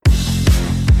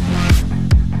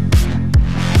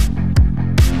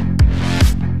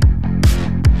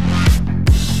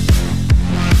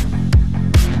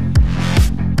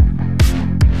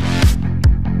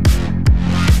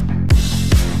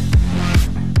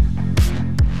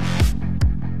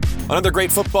Another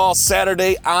great football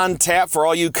Saturday on tap for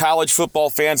all you college football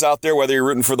fans out there, whether you're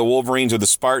rooting for the Wolverines or the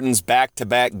Spartans.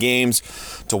 Back-to-back games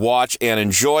to watch and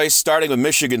enjoy, starting with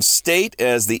Michigan State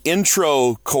as the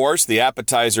intro course, the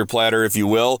appetizer platter, if you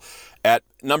will, at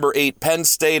number 8 Penn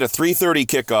State, a 3:30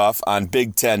 kickoff on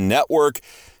Big Ten Network.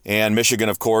 And Michigan,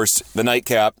 of course, the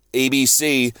nightcap,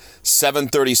 ABC,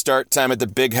 7:30 start time at the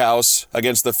Big House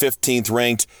against the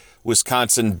 15th-ranked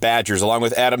Wisconsin Badgers. Along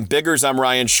with Adam Biggers, I'm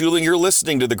Ryan Schuling. You're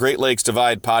listening to the Great Lakes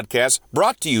Divide podcast,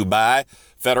 brought to you by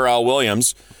Federal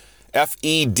Williams,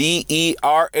 Federau,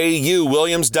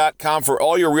 Williams.com for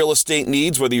all your real estate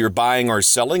needs, whether you're buying or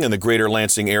selling in the greater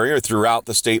Lansing area or throughout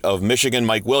the state of Michigan.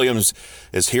 Mike Williams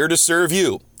is here to serve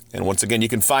you. And once again, you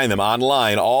can find them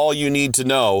online. All you need to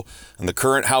know on the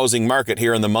current housing market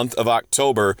here in the month of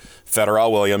October,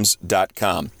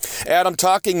 FederalWilliams.com. Adam,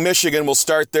 talking Michigan, we'll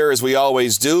start there as we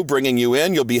always do, bringing you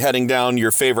in. You'll be heading down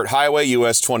your favorite highway,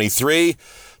 US 23,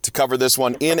 to cover this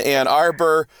one in Ann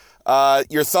Arbor.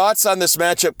 Your thoughts on this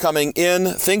matchup coming in,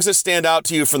 things that stand out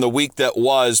to you from the week that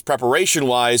was,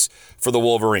 preparation-wise, for the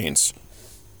Wolverines?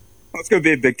 Well, it's going to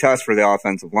be a big test for the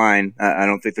offensive line. I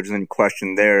don't think there's any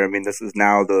question there. I mean, this is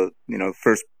now the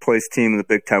first place team in the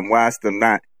Big Ten West. I'm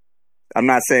not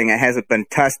saying it hasn't been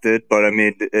tested, but I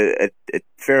mean it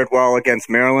fared well against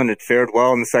Maryland. It fared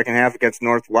well in the second half against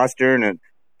Northwestern and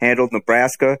handled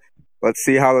Nebraska. Let's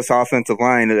see how this offensive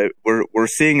line. We're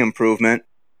seeing improvement,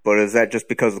 but is that just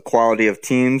because of the quality of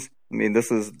teams? I mean, this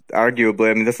is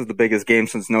arguably. This is the biggest game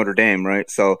since Notre Dame,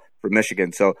 right? So for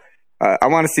Michigan, so. I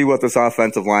want to see what this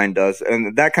offensive line does,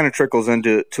 and that kind of trickles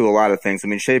into a lot of things. I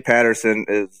mean, Shea Patterson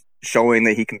is showing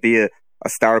that he can be a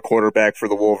star quarterback for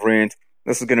the Wolverines.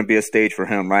 This is going to be a stage for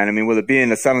him, right? I mean, with it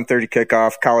being a 7:30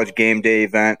 kickoff, college game day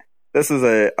event, this is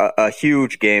a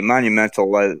huge game,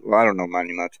 monumental. I don't know,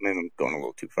 monumental. Maybe I'm going a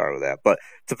little too far with that, but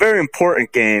it's a very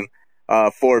important game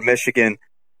for Michigan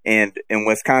and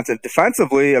Wisconsin.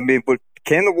 Defensively, I mean,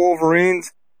 can the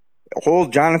Wolverines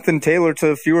hold Jonathan Taylor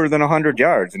to fewer than 100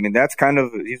 yards? I mean, that's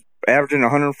he's averaging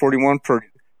 141 per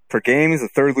game. He's the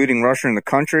third leading rusher in the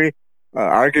country,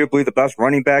 arguably the best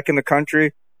running back in the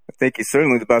country. I think he's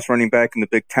certainly the best running back in the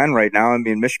Big Ten right now. I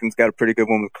mean, Michigan's got a pretty good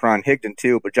one with Karan Higdon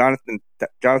too, but Jonathan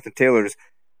Taylor's,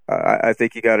 I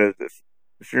think you got to,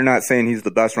 if you're not saying he's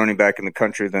the best running back in the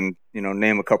country, then,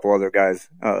 name a couple other guys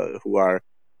who are,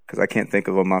 because I can't think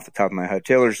of them off the top of my head.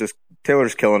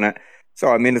 Taylor's killing it. So,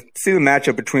 I mean, to see the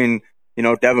matchup between,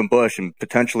 Devin Bush and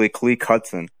potentially Kalik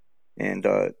Hudson. And,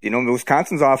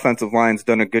 Wisconsin's offensive line's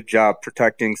done a good job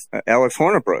protecting Alex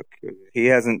Hornibrook. He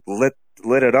hasn't lit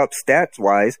it up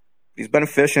stats-wise. He's been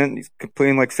efficient. He's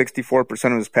completing like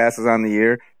 64% of his passes on the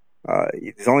year.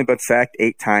 He's only been sacked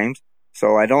 8 times.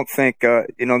 So I don't think,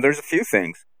 there's a few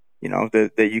things,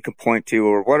 that you can point to,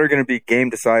 or what are going to be game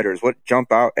deciders, what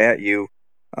jump out at you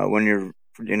when you're,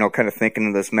 kind of thinking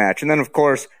of this match. And then, of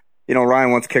course,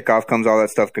 Ryan, once kickoff comes, all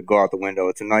that stuff could go out the window.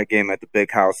 It's a night game at the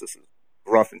Big House. This is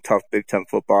rough and tough Big Ten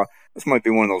football. This might be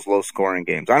one of those low-scoring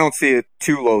games. I don't see it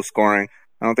too low-scoring.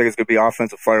 I don't think it's going to be an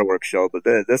offensive fireworks show, but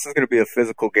this is going to be a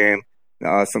physical game.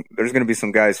 There's going to be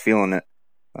some guys feeling it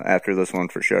after this one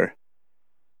for sure.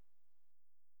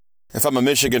 If I'm a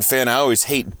Michigan fan, I always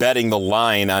hate betting the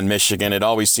line on Michigan. It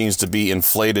always seems to be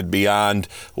inflated beyond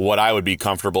what I would be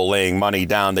comfortable laying money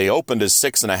down. They opened as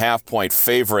 6.5-point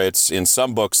favorites in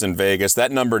some books in Vegas. That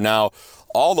number now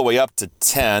all the way up to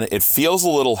 10. It feels a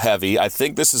little heavy. I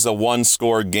think this is a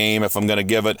one-score game if I'm going to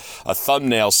give it a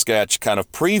thumbnail sketch kind of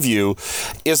preview.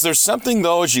 Is there something,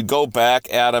 though, as you go back,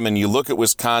 Adam, and you look at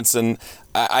Wisconsin,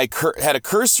 I had a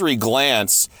cursory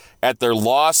glance at their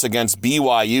loss against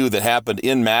BYU that happened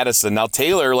in Madison. Now,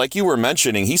 Taylor, like you were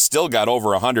mentioning, he still got over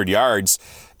 100 yards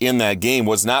in that game,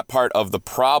 was not part of the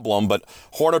problem, but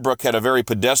Hornibrook had a very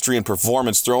pedestrian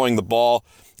performance throwing the ball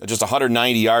just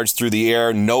 190 yards through the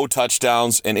air, no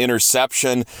touchdowns, an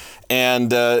interception,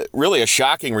 and really a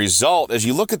shocking result. As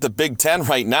you look at the Big Ten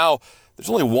right now, there's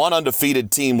only one undefeated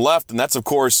team left, and that's, of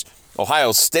course,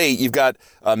 Ohio State. You've got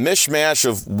a mishmash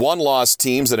of one-loss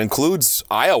teams that includes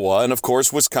Iowa and, of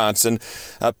course, Wisconsin.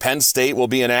 Penn State will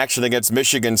be in action against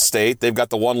Michigan State. They've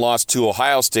got the one loss to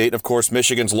Ohio State, and, of course,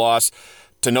 Michigan's loss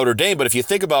to Notre Dame. But if you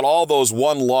think about all those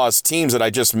one-loss teams that I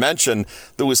just mentioned,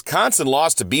 the Wisconsin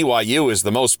loss to BYU is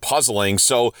the most puzzling.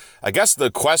 So I guess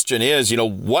the question is,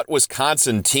 what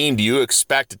Wisconsin team do you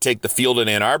expect to take the field in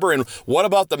Ann Arbor? And what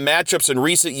about the matchups in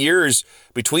recent years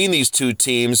between these two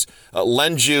teams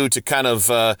lend you to kind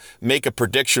of make a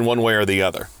prediction one way or the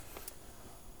other?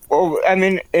 Well, I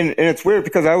mean, and it's weird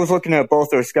because I was looking at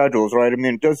both their schedules, right? I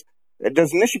mean, does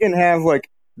Michigan have, like,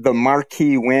 the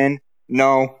marquee win?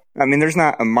 No. I mean, there's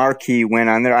not a marquee win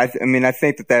on there. I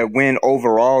think that win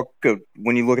overall,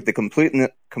 when you look at the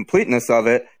completeness of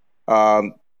it,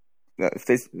 if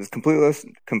this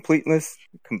completeness,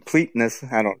 I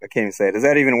can't even say it. Is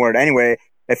that even a word? Anyway,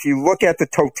 if you look at the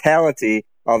totality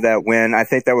of that win, I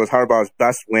think that was Harbaugh's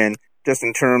best win, just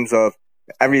in terms of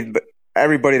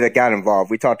everybody that got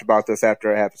involved. We talked about this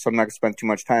after it happened, so I'm not going to spend too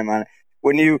much time on it.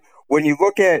 When you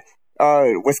look at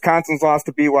Wisconsin's loss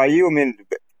to BYU, I mean,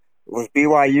 was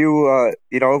BYU,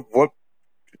 what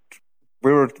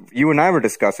you and I were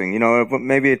discussing,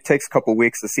 maybe it takes a couple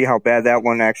weeks to see how bad that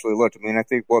one actually looked. I mean, I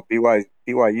think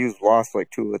BYU's lost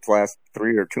like 2 of its last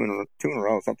 3 or 2 in a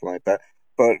row, something like that.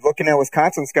 But looking at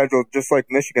Wisconsin's schedule, just like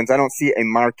Michigan's, I don't see a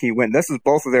marquee win. This is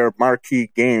both of their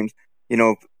marquee games,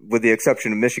 with the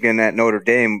exception of Michigan at Notre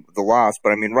Dame, the loss.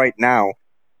 But I mean, right now,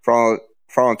 for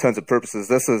all intents and purposes,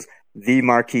 this is the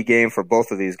marquee game for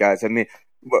both of these guys. I mean,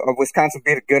 Wisconsin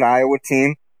beat a good Iowa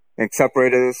team and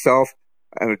separated itself,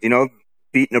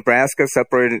 beat Nebraska,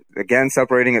 separating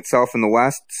itself in the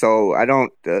West. So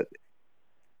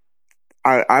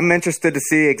I'm interested to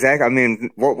see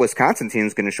what Wisconsin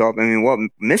team's going to show up. I mean, what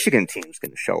Michigan team's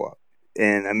going to show up.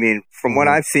 And I mean, from what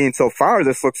I've seen so far,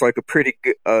 this looks like a pretty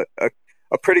good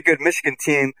Michigan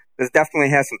team that definitely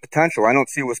has some potential. I don't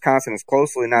see Wisconsin as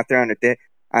closely, not there on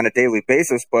a daily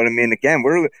basis. But I mean, again,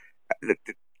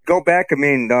 go back. I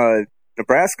mean,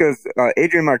 Nebraska's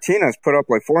Adrian Martinez put up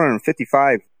like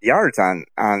 455 yards on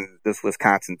this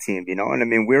Wisconsin team, and I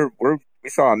mean, we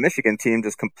saw a Michigan team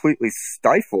just completely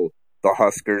stifle the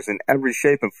Huskers in every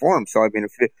shape and form. So I mean,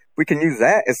 if we can use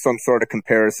that as some sort of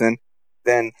comparison,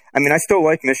 then I mean, I still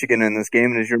like Michigan in this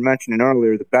game. And as you're mentioning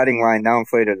earlier, the betting line now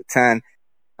inflated to 10.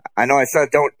 I know I said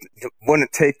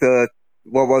wouldn't take a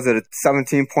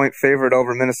 17-point favorite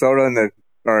over Minnesota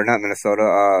not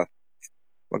Minnesota.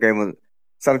 What game was it?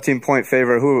 17-point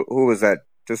favorite. Who was that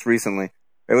just recently?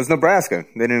 It was Nebraska.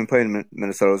 They didn't even play in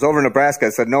Minnesota. It was over Nebraska. I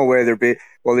said, no way. They beat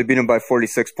them by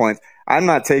 46 points. I'm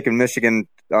not taking Michigan.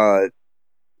 I'm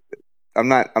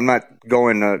not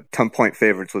going 10-point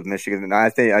favorites with Michigan. And I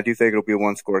do think it'll be a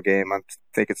one-score game. I'm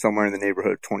thinking somewhere in the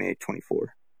neighborhood of 28-24.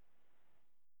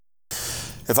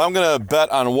 If I'm going to bet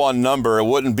on one number, it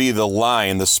wouldn't be the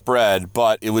line, the spread,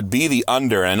 but it would be the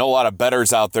under. And I know a lot of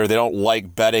bettors out there, they don't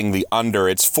like betting the under.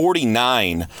 It's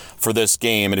 49 for this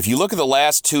game. And if you look at the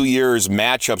last 2 years'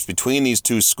 matchups between these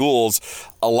two schools,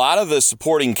 a lot of the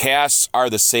supporting casts are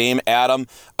the same, Adam.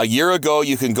 A year ago,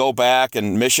 you can go back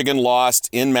and Michigan lost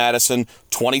in Madison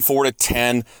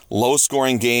 24-10,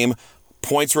 low-scoring game.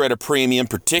 Points were at a premium,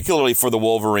 particularly for the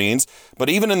Wolverines.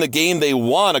 But even in the game they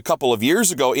won a couple of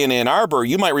years ago in Ann Arbor,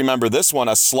 you might remember this one,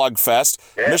 a slugfest.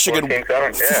 Yeah, Michigan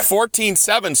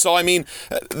 14-7. So, I mean,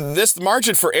 this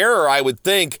margin for error, I would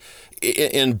think,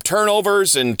 in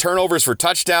turnovers and turnovers for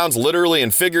touchdowns, literally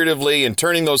and figuratively, and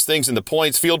turning those things into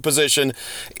points, field position,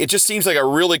 it just seems like it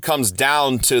really comes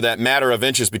down to that matter of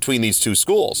inches between these two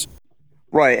schools.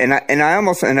 Right, and I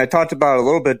talked about it a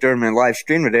little bit during my live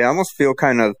stream today. I almost feel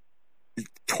kind of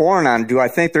torn on, do I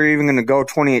think they're even going to go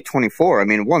 28-24? I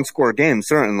mean, one score game,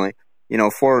 certainly,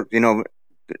 and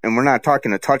we're not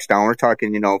talking a touchdown. We're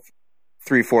talking,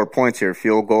 3-4 points here,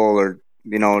 field goal or,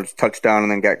 touchdown,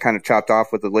 and then got kind of chopped off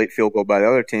with a late field goal by the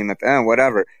other team at the end,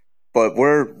 whatever. But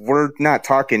we're not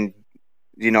talking,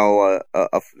 a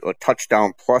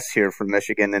touchdown plus here for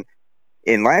Michigan. And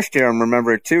in last year, I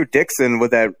remember too, Dixon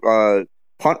with that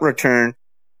punt return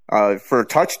for a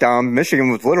touchdown. Michigan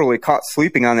was literally caught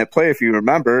sleeping on that play, if you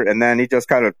remember, and then he just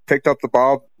kind of picked up the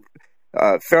ball.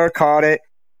 Fair caught it.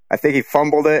 I think he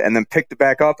fumbled it and then picked it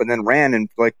back up and then ran, and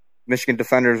like Michigan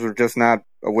defenders were just not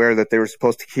aware that they were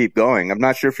supposed to keep going. I'm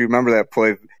not sure if you remember that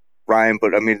play, Ryan,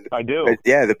 but I mean, I do.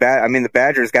 Yeah, the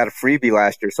Badgers got a freebie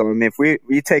last year, so I mean, if we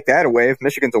take that away, if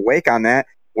Michigan's awake on that,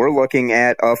 we're looking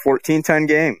at a 14-10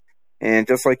 game, and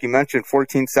just like you mentioned,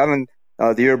 14-7.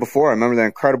 The year before, I remember that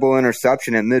incredible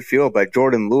interception at midfield by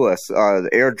Jordan Lewis. The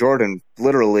Air Jordan,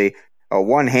 literally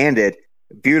one-handed,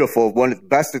 beautiful, one of the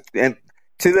best. And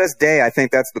to this day, I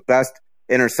think that's the best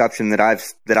interception that I've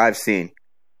seen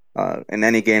in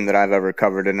any game that I've ever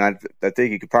covered. And I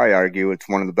think you could probably argue it's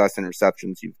one of the best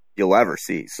interceptions you'll ever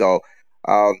see. So,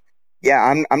 I'm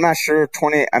not sure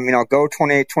 20. I mean, I'll go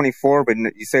 28-24, but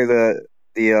you say the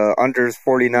under is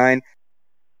 49.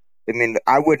 I mean,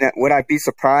 would I be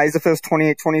surprised if it was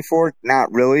 28-24?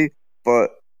 Not really, but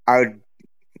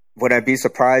would I be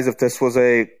surprised if this was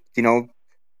a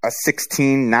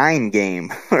 16-9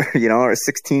 game or a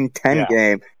 16-10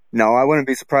 game? No, I wouldn't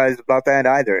be surprised about that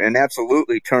either. And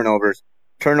absolutely turnovers.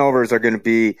 Turnovers are going to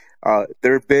be,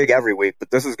 they're big every week,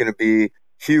 but this is going to be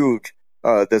huge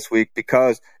this week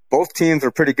because both teams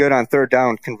are pretty good on third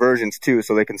down conversions too,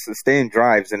 so they can sustain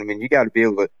drives. And I mean, you got to be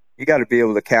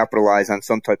able to capitalize on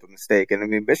some type of mistake. And I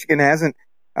mean, Michigan hasn't,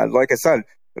 like I said,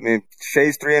 I mean,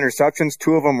 Shea's 3 interceptions,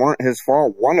 2 of them weren't his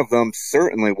fault. One of them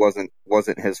certainly wasn't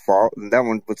his fault, and that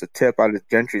one was a tip out of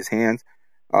Gentry's hands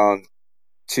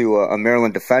to a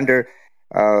Maryland defender.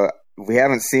 We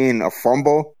haven't seen a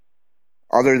fumble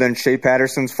other than Shea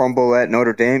Patterson's fumble at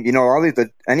Notre Dame. You know,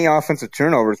 any offensive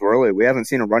turnovers were early. We haven't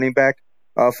seen a running back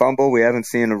fumble. We haven't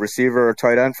seen a receiver or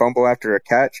tight end fumble after a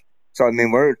catch. So, I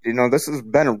mean, this has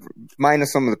been,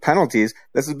 minus some of the penalties,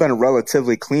 this has been a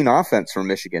relatively clean offense for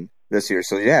Michigan this year.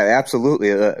 So, yeah, absolutely.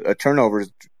 A turnover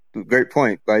is a great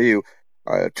point by you.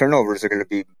 Turnovers are going to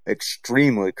be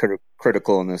extremely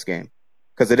critical in this game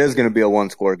because it is going to be a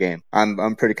one-score game.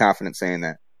 I'm pretty confident saying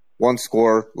that. 1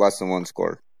 score, less than 1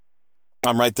 score.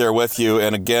 I'm right there with you.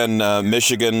 And again,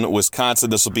 Michigan, Wisconsin,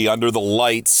 this will be under the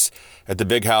lights at the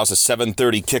Big House, a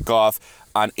 7:30 kickoff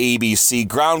on ABC.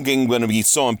 Ground game going to be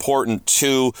so important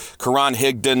too. Karan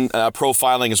Higdon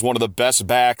profiling as one of the best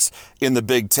backs in the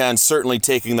Big Ten, certainly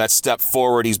taking that step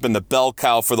forward. He's been the bell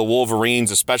cow for the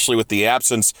Wolverines, especially with the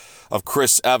absence of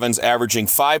Chris Evans, averaging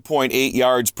 5.8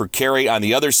 yards per carry. On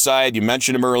the other side, you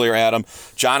mentioned him earlier, Adam,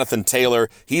 Jonathan Taylor,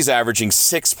 he's averaging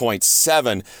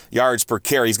 6.7 yards per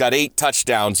carry. He's got 8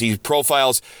 touchdowns. He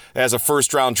profiles as a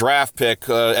first-round draft pick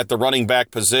at the running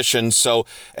back position. So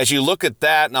as you look at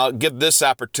that, and I'll give this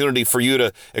opportunity for you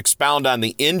to expound on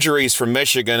the injuries for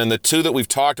Michigan and the 2 that we've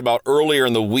talked about earlier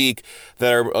in the week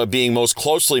that are being most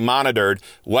closely monitored,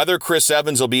 whether Chris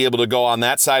Evans will be able to go on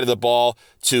that side of the ball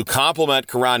to complement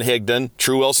Karan Higdon.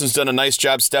 True Wilson's done a nice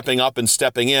job stepping up and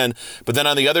stepping in. But then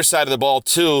on the other side of the ball,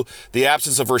 too, the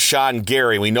absence of Rashawn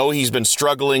Gary. We know he's been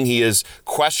struggling. He is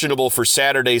questionable for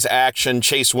Saturday's action.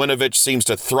 Chase Winovich seems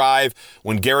to thrive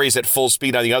when Gary's at full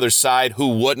speed on the other side. Who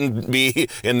wouldn't be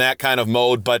in that kind of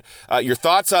mode? But your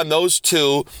thoughts on those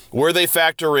 2, where they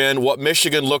factor in, what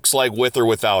Michigan looks like with or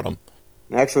without him?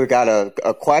 I actually got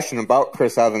a question about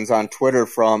Chris Evans on Twitter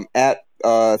from at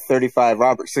 35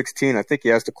 Robert 16. I think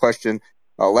he asked a question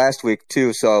last week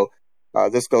too. So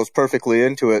this goes perfectly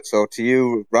into it. So to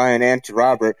you, Ryan, and to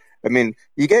Robert, I mean,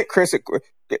 you get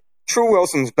True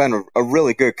Wilson's been a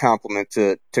really good compliment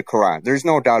to Karan. There's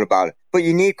no doubt about it. But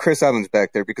you need Chris Evans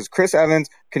back there because Chris Evans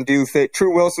can do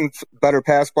True Wilson's better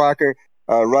pass blocker,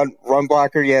 run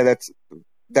blocker. Yeah,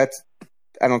 that's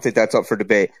I don't think that's up for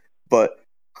debate. But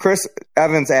Chris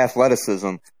Evans'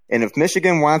 athleticism, and if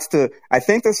Michigan wants to, I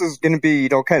think this is going to be,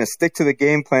 kind of stick to the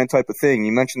game plan type of thing.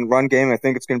 You mentioned the run game. I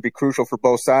think it's going to be crucial for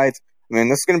both sides. I mean,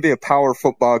 this is going to be a power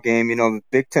football game. The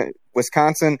Big Ten,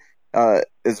 Wisconsin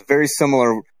is very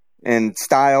similar in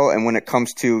style, and when it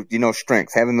comes to,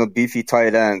 strength, having the beefy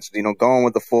tight ends, going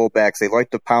with the fullbacks, they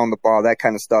like to pound the ball, that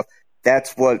kind of stuff.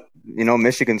 That's what,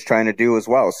 Michigan's trying to do as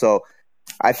well. So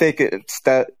I think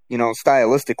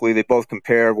stylistically, they both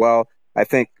compare well. I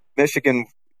think Michigan,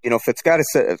 if it's going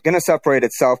to separate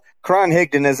itself, Karan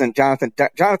Higdon isn't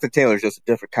Jonathan Taylor's just a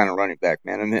different kind of running back,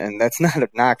 man. I mean, and that's not a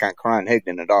knock on Karan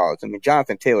Higdon at all. I mean,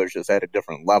 Jonathan Taylor's just at a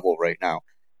different level right now.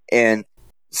 And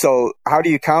so how do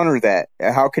you counter that?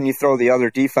 How can you throw the other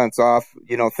defense off,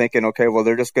 thinking, okay, well,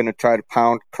 they're just going to try to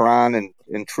pound Karan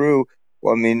and True.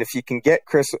 Well, I mean, if you can get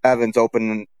Chris Evans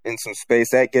open in some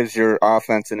space, that gives your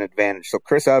offense an advantage. So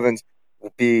Chris Evans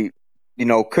will be,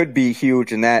 could be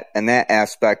huge in that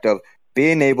aspect of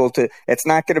being able to. It's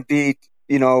not going to be,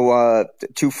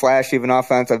 too flashy of an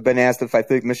offense. I've been asked if I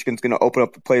think Michigan's going to open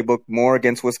up the playbook more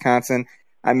against Wisconsin.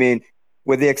 I mean,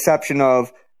 with the exception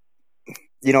of,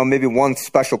 maybe one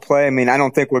special play. I mean, I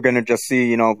don't think we're going to just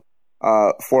see, 4,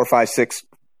 5, 6,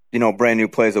 brand new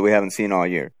plays that we haven't seen all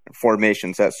year,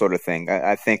 formations, that sort of thing.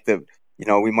 I think that,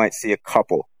 we might see a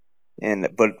couple.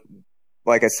 But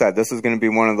like I said, this is going to be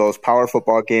one of those power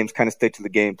football games, kind of stick to the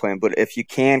game plan. But if you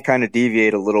can kind of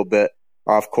deviate a little bit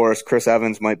off course, Chris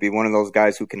Evans might be one of those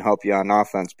guys who can help you on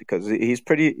offense because he's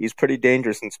pretty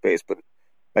dangerous in space. But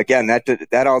again,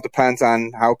 that all depends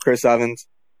on how Chris Evans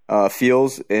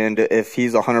feels and if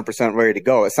he's 100% ready to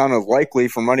go. It sounded likely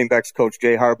from running backs coach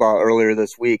Jay Harbaugh earlier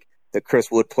this week that Chris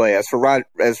would play. As for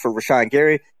Rashawn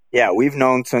Gary, yeah, we've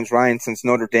known since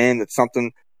Notre Dame that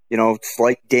something,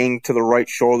 slight ding to the right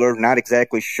shoulder. Not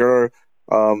exactly sure,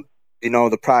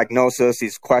 the prognosis.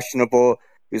 He's questionable.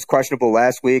 He was questionable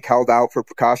last week, held out for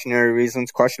precautionary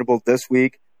reasons. Questionable this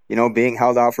week, being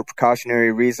held out for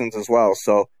precautionary reasons as well.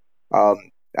 So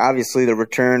obviously the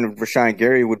return of Rashawn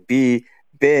Gary would be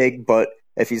big, but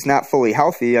if he's not fully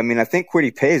healthy, I mean, I think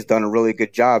Kwity Paye's done a really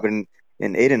good job, and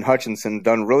Aiden Hutchinson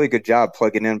done a really good job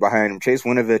plugging in behind him. Chase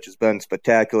Winovich has been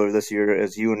spectacular this year,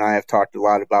 as you and I have talked a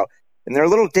lot about. and they're a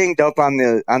little dinged up on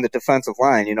the defensive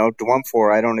line.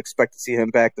 Dwumfor, I don't expect to see him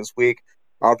back this week.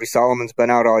 Aubrey Solomon's been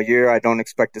out all year. I don't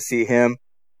expect to see him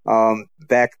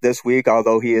back this week,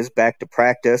 although he is back to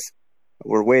practice.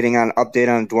 We're waiting on an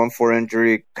update on Dwumfor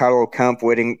injury. Carlo Kemp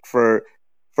waiting for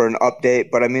an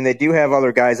update. But, I mean, they do have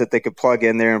other guys that they could plug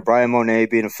in there, and Brian Monet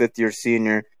being a fifth-year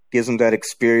senior gives them that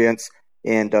experience.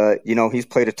 And, he's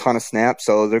played a ton of snaps,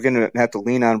 so they're going to have to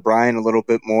lean on Brian a little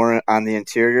bit more on the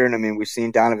interior. And, I mean, we've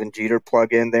seen Donovan Jeter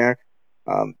plug in there.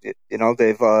 They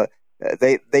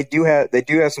do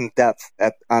have some depth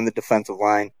on the defensive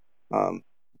line,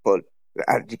 but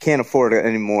you can't afford it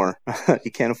anymore.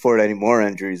 You can't afford any more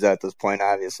injuries at this point,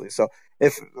 obviously. So,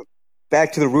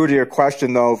 back to the root of your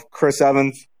question, though, Chris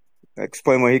Evans,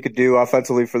 explain what he could do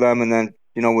offensively for them, and then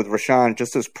with Rashawn,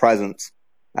 just his presence,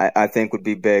 I think would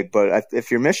be big. But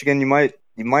if you're Michigan, you might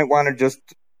want to just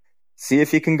see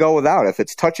if you can go without. If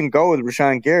it's touch and go with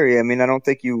Rashawn Gary, I mean, I don't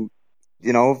think you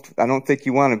want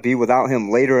to be without him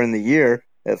later in the year.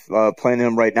 If playing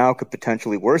him right now could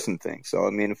potentially worsen things. So, I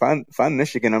mean, if I'm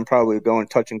Michigan, I'm probably going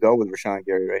touch and go with Rashawn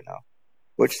Gary right now,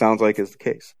 which sounds like is the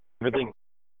case.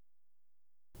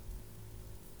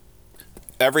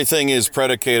 Everything is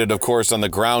predicated, of course, on the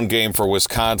ground game for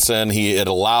Wisconsin. It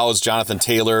allows Jonathan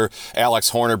Taylor,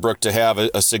 Alex Hornibrook to have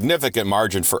a significant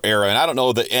margin for error. And I don't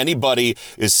know that anybody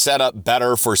is set up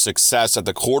better for success at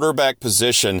the quarterback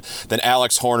position than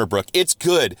Alex Hornibrook. It's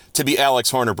good to be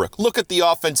Alex Hornibrook. Look at the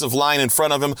offensive line in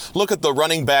front of him. Look at the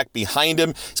running back behind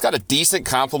him. He's got a decent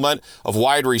complement of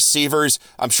wide receivers.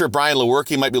 I'm sure Brian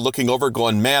Lewerke might be looking over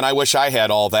going, man, I wish I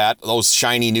had all that, those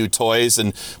shiny new toys.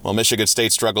 And, well, Michigan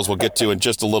State struggles we'll get to in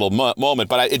just a little moment.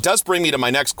 But it does bring me to my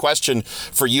next question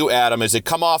for you, Adam. As they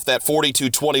come off that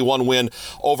 42-21 win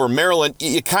over Maryland,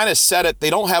 you kind of said it. They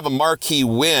don't have a marquee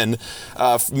win,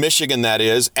 Michigan that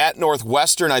is. At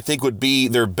Northwestern, I think would be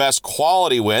their best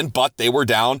quality win, but they were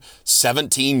down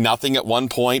 17-0 at one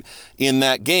point in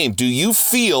that game. Do you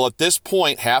feel at this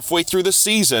point, halfway through the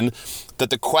season, that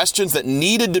the questions that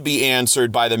needed to be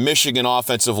answered by the Michigan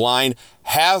offensive line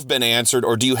have been answered,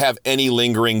 or do you have any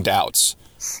lingering doubts?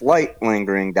 Slight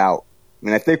lingering doubt. I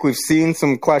mean, I think we've seen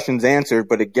some questions answered,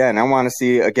 but again, I want to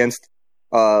see against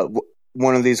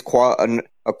one of these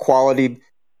a quality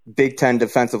Big Ten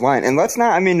defensive line. And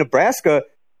Nebraska,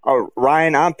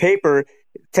 Ryan, on paper,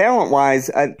 talent-wise,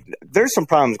 there's some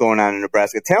problems going on in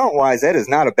Nebraska. Talent-wise, that is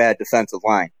not a bad defensive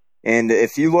line. And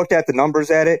if you looked at the numbers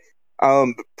at it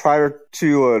prior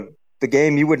to the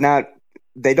game, you would not.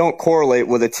 They don't correlate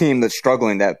with a team that's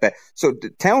struggling that bad. So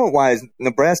talent-wise,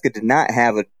 Nebraska did not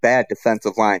have a bad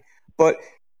defensive line. But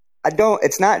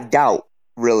it's not doubt,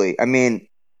 really. I mean,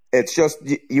 it's just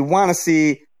you want to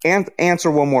see and answer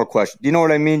one more question. You know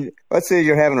what I mean? Let's say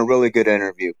you're having a really good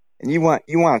interview and you want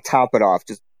to top it off.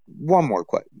 Just one more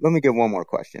question. Let me get one more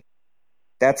question.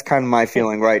 That's kind of my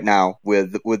feeling right now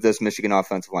with this Michigan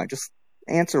offensive line. Just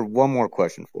answer one more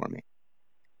question for me.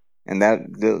 And that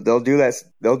they'll do that.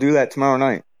 They'll do that tomorrow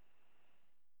night.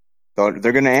 They're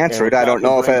going to answer it. I don't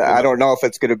know if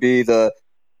it's going to be the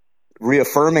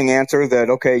reaffirming answer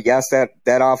that yes,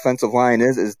 that offensive line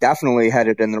is definitely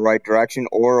headed in the right direction,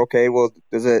 or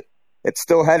it's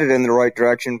still headed in the right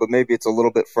direction, but maybe it's a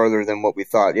little bit further than what we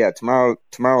thought. Yeah,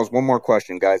 tomorrow's one more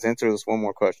question, guys. Answer this one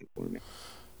more question for me.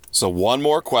 So one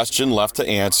more question left to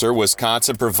answer.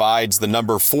 Wisconsin provides the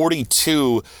number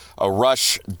 42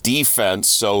 rush defense,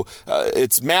 so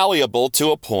it's malleable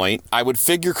to a point. I would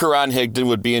figure Karan Higdon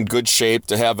would be in good shape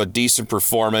to have a decent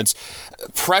performance.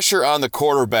 Pressure on the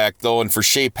quarterback, though, and for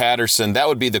Shea Patterson, that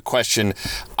would be the question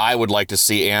I would like to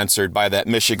see answered by that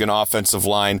Michigan offensive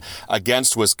line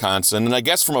against Wisconsin. And I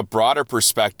guess from a broader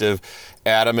perspective,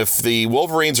 Adam, if the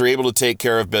Wolverines are able to take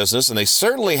care of business, and they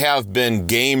certainly have been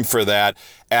game for that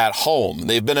at home.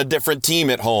 They've been a different team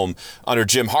at home under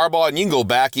Jim Harbaugh, and you can go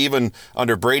back even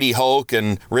under Brady Hoke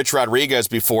and Rich Rodriguez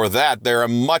before that. They're a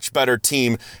much better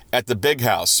team at the Big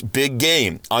House. Big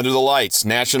game, under the lights,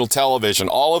 national television,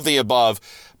 all of the above.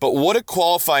 But would it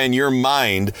qualify in your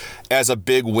mind as a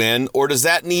big win, or does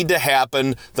that need to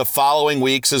happen the following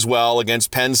weeks as well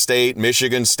against Penn State,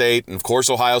 Michigan State, and of course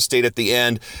Ohio State at the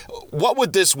end? What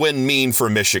would this win mean for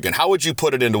Michigan? How would you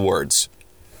put it into words?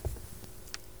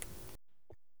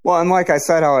 Well, and like I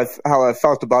said, how I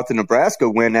felt about the Nebraska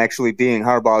win actually being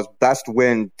Harbaugh's best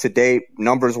win to date,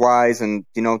 numbers-wise, and,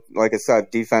 like I said,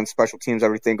 defense, special teams,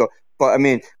 everything. But, I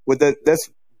mean, with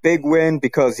this big win,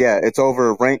 because, it's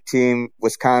over a ranked team,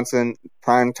 Wisconsin,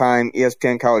 primetime,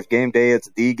 ESPN College Game Day, it's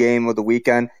the game of the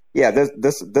weekend. Yeah,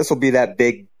 this will be that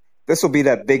big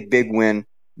win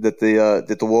that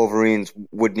the Wolverines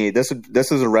would need. This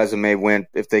is a resume win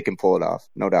if they can pull it off,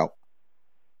 no doubt,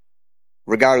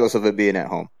 regardless of it being at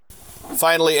home.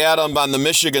 Finally, Adam, on the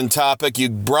Michigan topic, you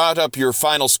brought up your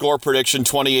final score prediction,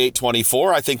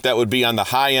 28-24. I think that would be on the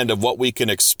high end of what we can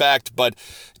expect, but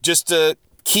just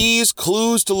keys,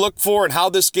 clues to look for and how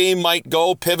this game might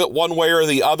go, pivot one way or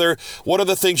the other. What are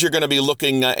the things you're going to be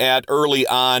looking at early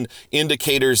on,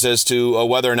 indicators as to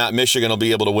whether or not Michigan will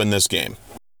be able to win this game?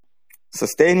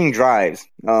 Sustaining drives.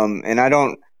 And I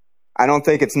don't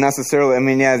think it's necessarily,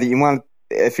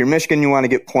 if you're Michigan, you want to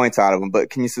get points out of them, but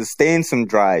can you sustain some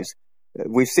drives?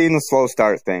 We've seen the slow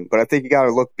start thing, but I think you got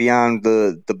to look beyond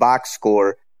the box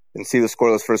score and see the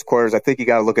scoreless first quarters. I think you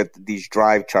got to look at these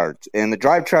drive charts, and the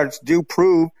drive charts do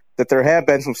prove that there have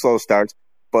been some slow starts.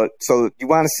 But so you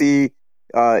want to see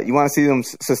them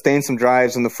sustain some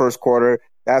drives in the first quarter.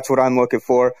 That's what I'm looking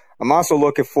for. I'm also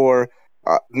looking for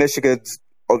Michigan's,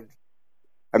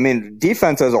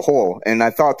 defense as a whole. And I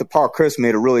thought that Paul Chris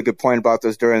made a really good point about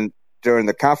this during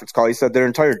the conference call. He said their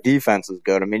entire defense is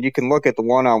good. You can look at the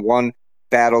one-on-one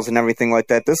battles and everything like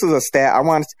that. This is a stat.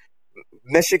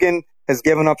 Michigan has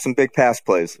given up some big pass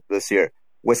plays this year.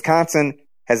 Wisconsin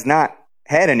has not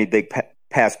had any big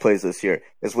pass plays this year.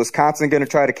 Is Wisconsin going to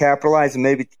try to capitalize and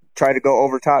maybe try to go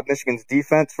over top Michigan's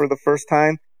defense for the first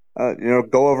time?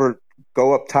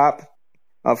 Go up top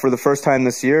for the first time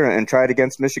this year and try it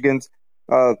against Michigan's.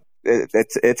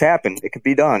 It's happened. It could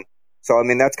be done. So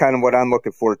that's kind of what I'm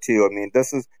looking for too.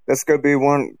 This could be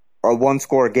a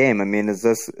one-score game. Is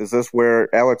this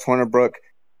where Alex Hornibrook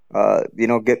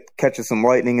catches some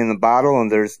lightning in the bottle and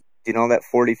there's, that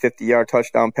 40, 50-yard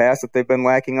touchdown pass that they've been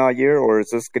lacking all year? Or is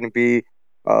this going to be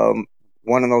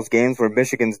one of those games where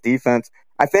Michigan's defense,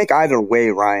 I think either way,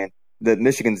 Ryan, that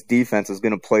Michigan's defense is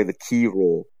going to play the key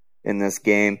role in this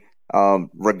game,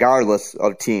 regardless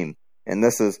of team. And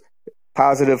this is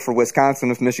positive for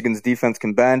Wisconsin if Michigan's defense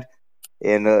can bend,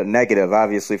 and negative,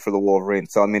 obviously, for the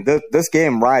Wolverines. So, this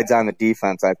game rides on the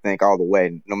defense, I think, all the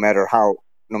way, no matter how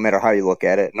you look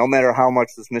at it, no matter how much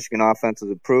this Michigan offense has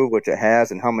improved, which it has,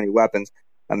 and how many weapons.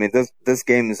 This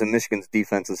game is in Michigan's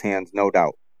defense's hands, no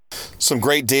doubt. Some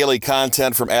great daily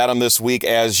content from Adam this week.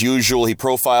 As usual, he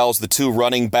profiles the two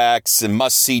running backs and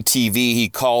must-see TV, he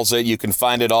calls it. You can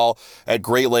find it all at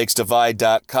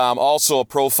GreatLakesDivide.com. Also a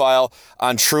profile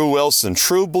on True Wilson.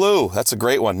 True Blue. That's a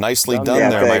great one. Nicely done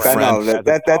there, my friend. I know.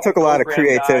 That took a lot of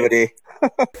creativity.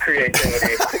 That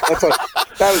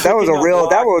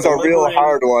was a real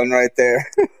hard one right there.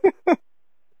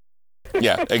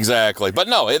 Yeah, exactly. But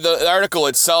no, the article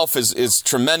itself is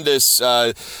tremendous.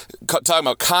 Talking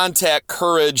about contact,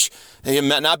 courage, him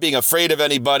not being afraid of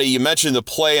anybody. You mentioned the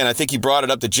play, and I think he brought it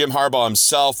up to Jim Harbaugh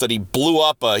himself, that he blew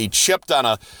up, he chipped on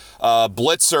a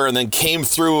blitzer and then came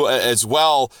through as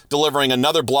well, delivering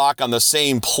another block on the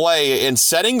same play and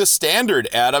setting the standard,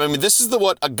 Adam. This is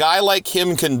what a guy like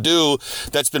him can do,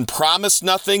 that's been promised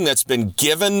nothing, that's been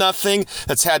given nothing,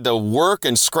 that's had to work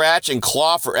and scratch and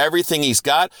claw for everything he's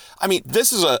got.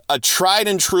 This is a tried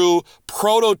and true,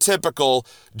 prototypical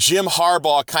Jim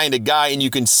Harbaugh kind of guy, and you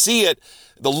can see it,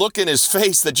 the look in his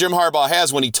face that Jim Harbaugh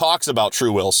has when he talks about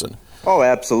True Wilson. Oh,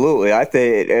 absolutely. I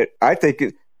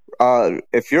think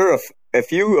if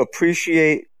you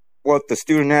appreciate what the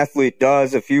student athlete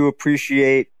does, if you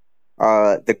appreciate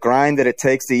the grind that it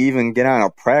takes to even get on a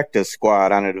practice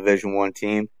squad on a Division I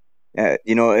team,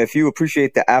 if you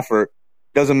appreciate the effort,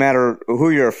 doesn't matter who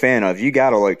you're a fan of, you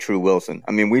gotta like True Wilson.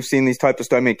 We've seen these type of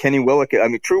stuff. Kenny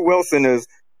Willekes. True Wilson is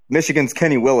Michigan's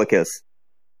Kenny Willekes.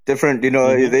 Different,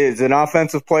 he's an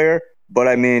offensive player, but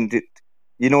you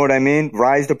know what I mean?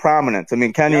 Rise to prominence.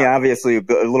 Kenny, obviously a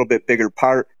little bit bigger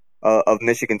part of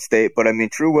Michigan State, but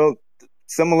True Will,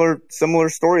 similar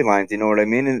storylines. You know what I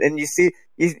mean? And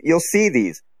you'll see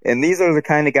these, and these are the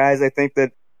kind of guys I think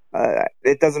that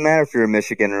it doesn't matter if you're a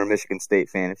Michigan or a Michigan State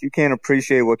fan. If you can't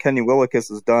appreciate what Kenny Willekes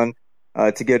has done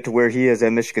to get to where he is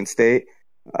at Michigan State,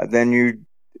 then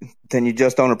you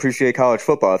just don't appreciate college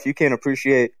football. If you can't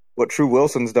appreciate what True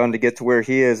Wilson's done to get to where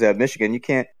he is at Michigan,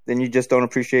 then you just don't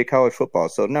appreciate college football.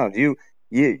 So no, you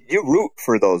root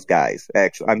for those guys.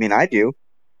 Actually, I do.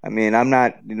 I'm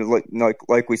not,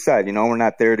 like we said, we're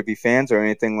not there to be fans or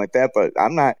anything like that, but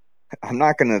I'm not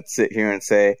going to sit here and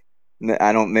say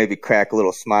I don't maybe crack a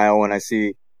little smile when I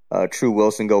see True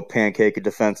Wilson go pancake a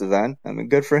defensive end.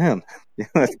 Good for him.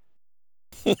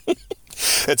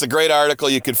 It's a great article.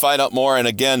 You can find out more. And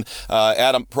again,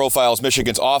 Adam profiles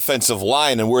Michigan's offensive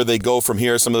line and where they go from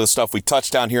here. Some of the stuff we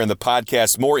touched on here in the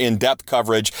podcast. More in-depth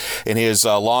coverage in his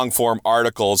long-form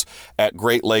articles at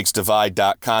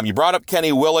GreatLakesDivide.com. You brought up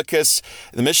Kenny Willekes,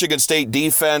 the Michigan State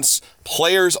defense.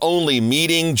 Players-only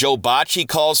meeting. Joe Bocci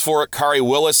calls for it. Kari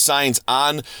Willis signs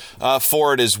on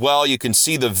for it as well. You can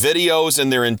see the videos in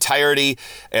their entirety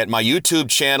at my YouTube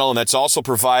channel, and that's also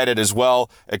provided as well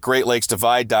at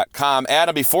GreatLakesDivide.com.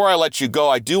 Adam, before I let you go,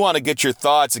 I do want to get your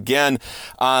thoughts again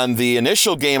on the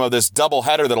initial game of this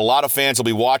doubleheader that a lot of fans will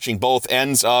be watching both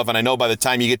ends of, and I know by the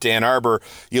time you get to Ann Arbor,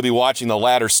 you'll be watching the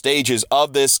latter stages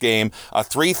of this game. A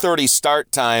 3:30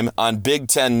 start time on Big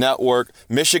Ten Network.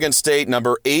 Michigan State,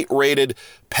 number 8 rated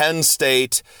Penn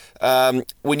State.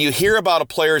 When you hear about a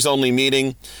players-only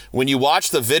meeting, when you watch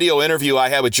the video interview I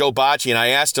had with Joe Bocci, and I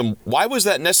asked him, why was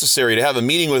that necessary to have a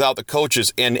meeting without the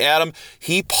coaches? And Adam,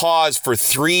 he paused for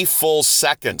 3 full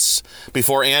seconds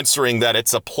before answering that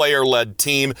it's a player-led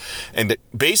team, and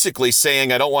basically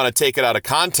saying, I don't want to take it out of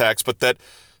context, but that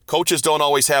coaches don't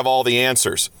always have all the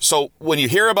answers. So when you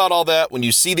hear about all that, when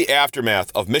you see the aftermath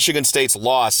of Michigan State's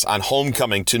loss on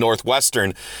homecoming to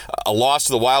Northwestern, a loss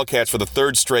to the Wildcats for the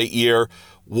 3rd straight year,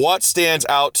 what stands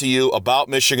out to you about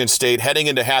Michigan State heading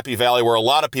into Happy Valley, where a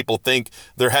lot of people think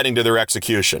they're heading to their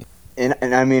execution? And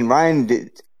I mean, Ryan,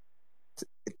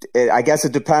 I guess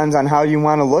it depends on how you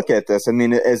want to look at this. I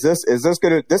mean, is this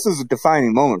a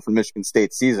defining moment for Michigan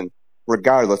State's season,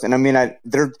 regardless. And I mean,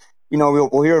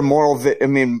 we'll hear more.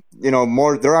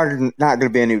 There are not going to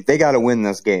be any. They got to win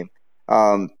this game.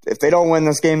 If they don't win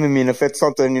this game, I mean, if it's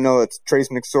something, it's Trace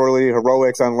McSorley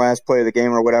heroics on the last play of the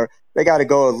game or whatever, they got to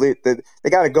go. They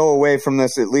got to go away from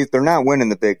this. At least they're not winning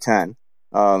the Big Ten.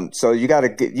 So you got to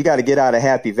get out of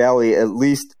Happy Valley at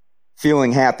least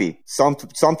feeling happy.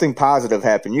 Something positive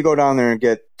happened. You go down there and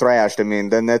get thrashed. I mean,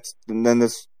 then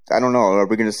this. I don't know. Are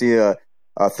we going to see a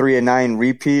 3-9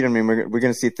 repeat? I mean, we're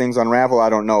going to see things unravel. I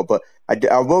don't know, but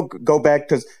I will go back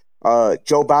because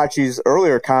Joe Bocci's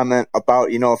earlier comment about,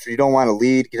 if you don't want to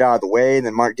lead, get out of the way. And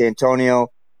then Mark D'Antonio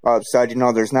said,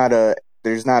 there's not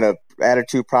a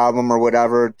attitude problem or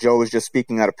whatever. Joe was just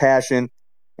speaking out of passion.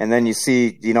 And then you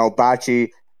see, Bocci,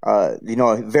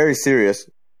 very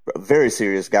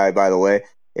serious guy, by the way,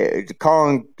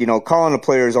 calling a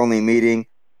players only meeting.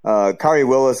 Kari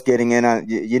Willis getting in on,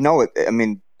 I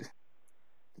mean,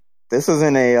 this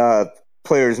isn't a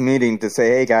players meeting to say,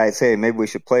 hey guys, hey, maybe we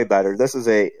should play better. This is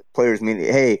a players meeting.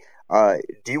 Hey,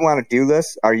 do you want to do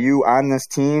this? Are you on this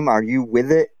team? Are you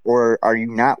with it or are you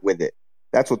not with it?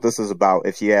 That's what this is about,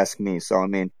 if you ask me. So, I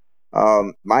mean,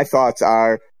 my thoughts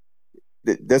are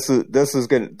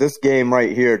this game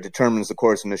right here determines the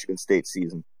course of Michigan State's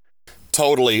season.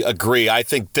 Totally agree. I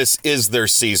think this is their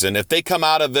season. If they come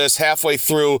out of this halfway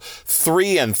through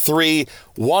 3-3,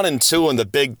 1-2 in the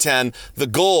Big Ten, the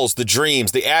goals, the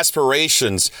dreams, the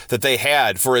aspirations that they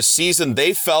had for a season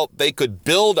they felt they could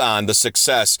build on the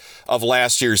success of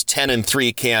last year's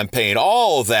 10-3 campaign.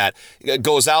 All of that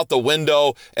goes out the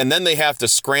window, and then they have to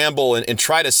scramble and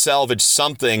try to salvage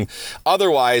something.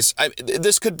 Otherwise,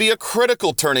 this could be a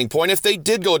critical turning point if they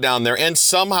did go down there and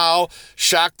somehow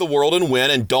shock the world and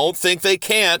win, and don't think they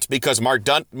can't, because Mark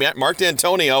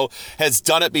D'Antonio has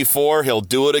done it before. He'll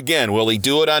do it again. Will he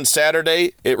do it on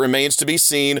Saturday? It remains to be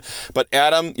seen. But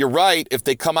Adam, you're right. If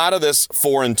they come out of this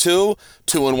 4-2,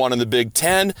 2-1 in the Big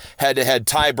Ten, head-to-head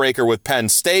tiebreaker with Penn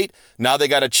State, now they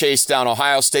got to chase down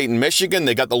Ohio State and Michigan.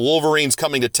 They got the Wolverines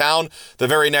coming to town the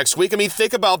very next week. I mean,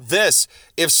 think about this.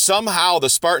 If somehow the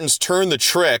Spartans turn the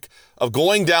trick of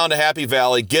going down to Happy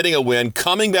Valley, getting a win,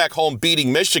 coming back home,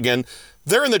 beating Michigan,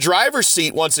 they're in the driver's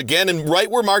seat once again, and right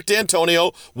where Mark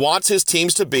D'Antonio wants his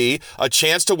teams to be, a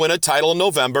chance to win a title in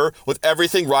November with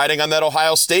everything riding on that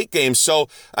Ohio State game. So,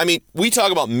 I mean, we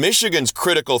talk about Michigan's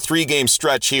critical 3-game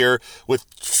stretch here with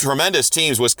tremendous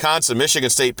teams, Wisconsin,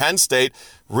 Michigan State, Penn State.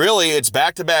 Really, it's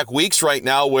back-to-back weeks right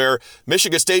now where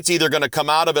Michigan State's either going to come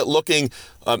out of it looking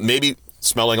maybe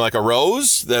smelling like a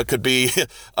rose. That could be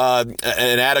an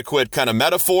adequate kind of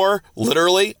metaphor,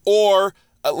 literally, or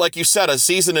like you said, a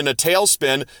season in a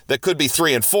tailspin that could be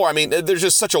 3-4. I mean, there's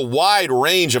just such a wide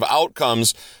range of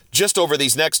outcomes just over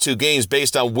these next 2 games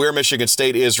based on where Michigan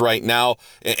State is right now.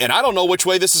 And I don't know which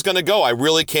way this is going to go. I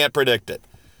really can't predict it.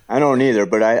 I don't either,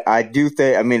 but I do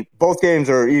think, I mean, both games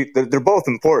they're both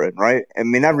important, right? I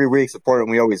mean, every week's important.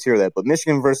 We always hear that. But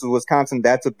Michigan versus Wisconsin,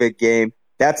 that's a big game.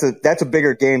 That's a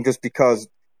bigger game just because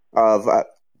of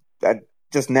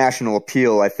just national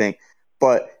appeal, I think.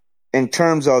 But in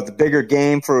terms of the bigger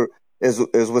game is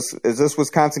this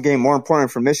Wisconsin game more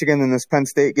important for Michigan than this Penn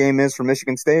State game is for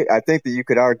Michigan State? I think that you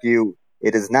could argue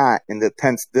it is not. In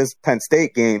this Penn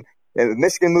State game If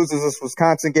Michigan loses this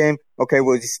Wisconsin game, okay,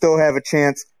 well, you still have a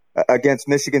chance against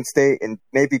Michigan State and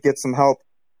maybe get some help.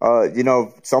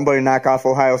 Somebody knock off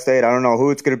Ohio State. I don't know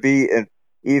who it's going to be. And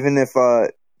even if,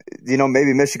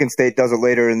 maybe Michigan State does it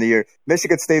later in the year.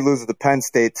 Michigan State loses to Penn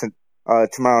State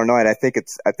tomorrow night. I think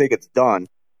it's done.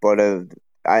 But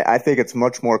I think it's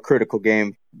much more critical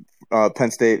game,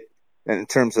 Penn State, in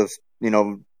terms of,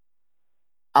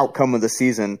 outcome of the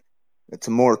season. It's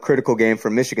a more critical game for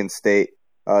Michigan State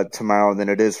tomorrow than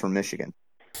it is for Michigan.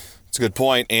 That's a good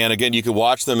point. And again, you can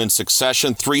watch them in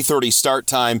succession. 3:30 start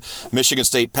time, Michigan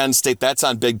State, Penn State. That's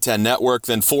on Big Ten Network.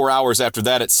 Then 4 hours after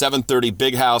that at 7:30,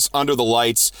 Big House, under the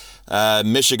lights.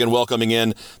 Michigan welcoming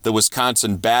in the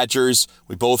Wisconsin Badgers.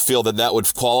 We both feel that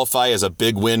would qualify as a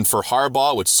big win for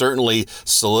Harbaugh, would certainly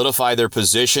solidify their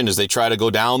position as they try to go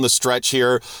down the stretch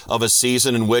here of a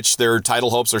season in which their title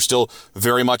hopes are still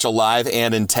very much alive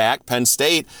and intact. Penn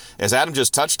State, as Adam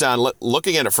just touched on,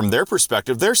 looking at it from their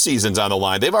perspective, their season's on the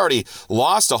line. They've already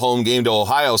lost a home game to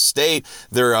Ohio State.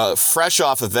 They're fresh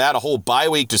off of that, a whole bye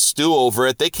week to stew over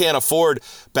it. They can't afford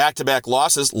back-to-back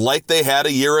losses like they had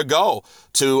a year ago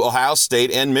to Ohio State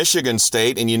and Michigan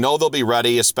State, and they'll be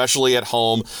ready, especially at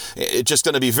home. It's just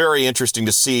going to be very interesting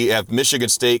to see if Michigan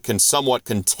State can somewhat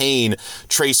contain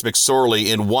Trace McSorley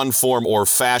in one form or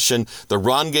fashion. The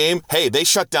run game, hey, they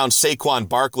shut down Saquon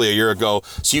Barkley a year ago,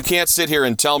 so you can't sit here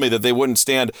and tell me that they wouldn't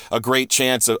stand a great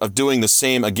chance of doing the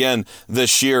same again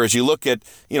this year. As you look at,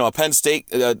 a Penn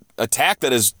State attack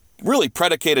that is really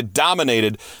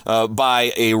dominated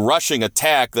by a rushing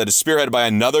attack that is spearheaded by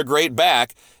another great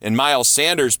back in Miles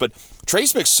Sanders. But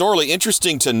Trace McSorley,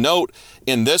 interesting to note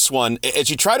in this one, as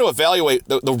you try to evaluate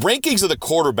the rankings of the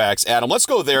quarterbacks, Adam, let's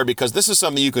go there because this is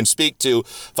something you can speak to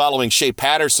following Shea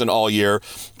Patterson all year.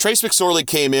 Trace McSorley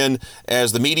came in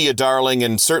as the media darling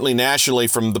and certainly nationally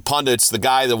from the pundits, the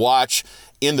guy to watch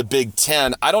in the Big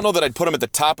Ten. I don't know that I'd put him at the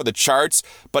top of the charts,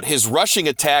 but his rushing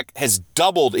attack has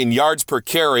doubled in yards per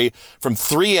carry from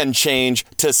 3 and change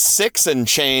to 6 and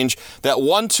change. That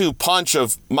 1-2 punch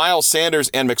of Miles Sanders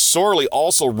and McSorley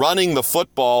also running the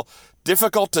football,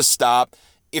 difficult to stop.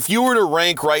 If you were to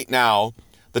rank right now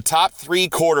the top 3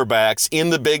 quarterbacks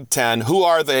in the Big Ten, who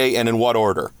are they and in what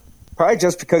order? Probably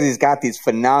just because he's got these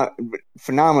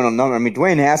phenomenal numbers. I mean,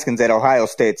 Dwayne Haskins at Ohio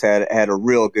State's had a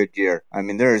real good year. I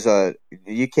mean,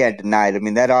 you can't deny it. I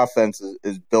mean, that offense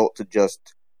is built to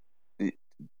just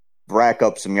rack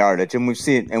up some yardage, and we've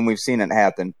seen it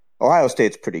happen. Ohio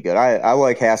State's pretty good. I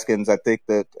like Haskins. I think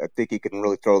he can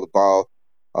really throw the ball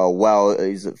well.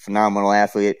 He's a phenomenal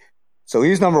athlete. So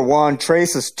he's number 1.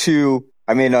 Trace is 2.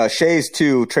 Shea's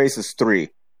 2. Trace is 3.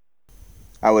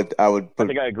 I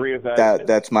think I agree with that.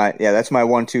 That's my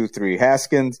 1, 2, 3.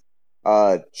 Haskins,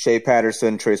 Shea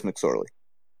Patterson, Trace McSorley.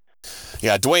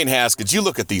 Yeah, Dwayne Haskins, you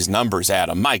look at these numbers,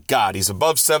 Adam. My God, he's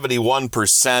above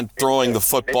 71% throwing the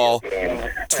football,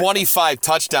 25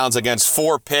 touchdowns against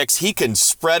 4 picks. He can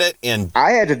spread it in.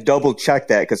 I had to double check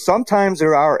that because sometimes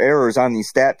there are errors on these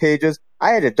stat pages.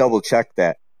 I had to double check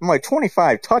that. I'm like,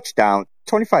 25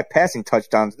 passing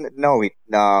touchdowns. No,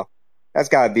 that's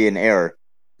got to be an error.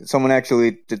 Did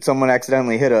someone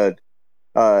accidentally hit a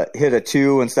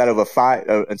 2 instead of a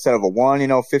 5 instead of a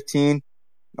 1? 15.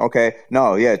 Okay,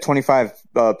 no, yeah, 25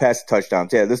 passing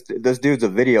touchdowns. Yeah, this dude's a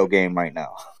video game right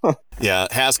now. Yeah,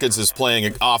 Haskins is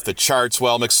playing off the charts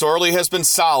well. McSorley has been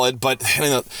solid, but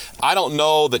I don't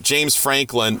know that James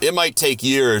Franklin. It might take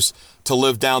years to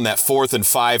live down that 4th and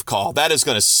 5 call. That is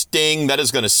going to sting. That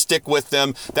is going to stick with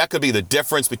them. That could be the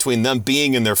difference between them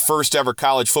being in their first ever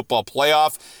college football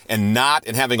playoff and not,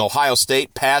 and having Ohio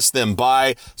State pass them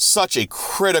by. Such a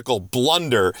critical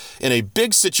blunder in a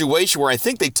big situation where I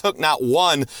think they took not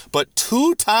 1, but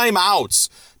 2 timeouts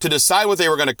to decide what they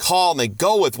were going to call, and they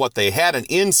go with what they had, an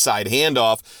inside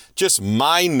handoff. Just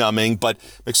mind-numbing, but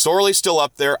McSorley's still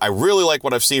up there. I really like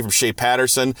what I've seen from Shea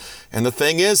Patterson. And the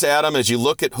thing is, Adam, as you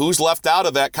look at who's left out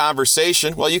of that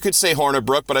conversation, well, you could say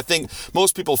Hornibrook, but I think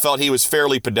most people felt he was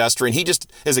fairly pedestrian. He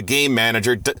just is a game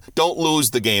manager. Don't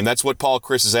lose the game. That's what Paul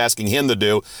Chris is asking him to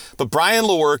do. But Brian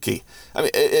Lewerke,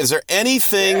 is there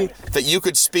anything that you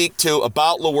could speak to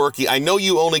about Lewerke? I know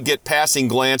you only get passing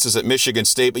glances at Michigan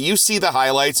State, but you see the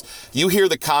highlights. You hear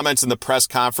the comments in the press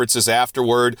conferences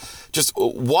afterward. Just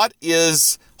what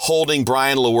is holding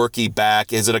Brian Lewerke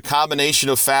back? Is it a combination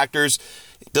of factors?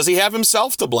 Does he have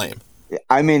himself to blame?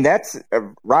 That's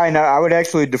Ryan. I would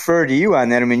actually defer to you on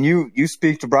that. You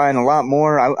speak to Brian a lot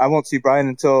more. I won't see Brian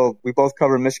until we both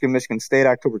cover Michigan State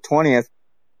October 20th.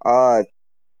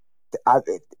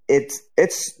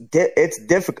 It's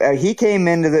difficult. He came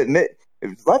into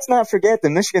let's not forget that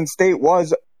Michigan State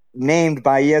was named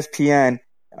by ESPN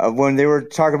when they were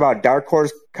talking about dark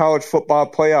horse college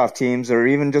football playoff teams or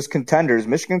even just contenders,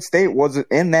 Michigan State wasn't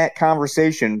in that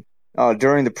conversation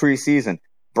during the preseason.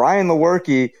 Brian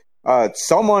Lewerke, I'm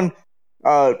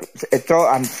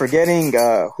forgetting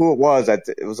who it was.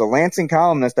 It was a Lansing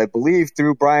columnist, I believe,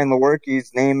 threw Brian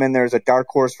Lewerke's name in there as a dark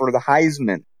horse for the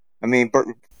Heisman. I mean, but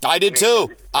I did too.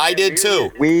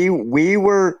 We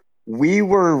were.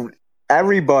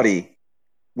 Everybody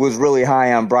was really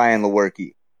high on Brian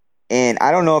Lewerke, and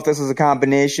I don't know if this is a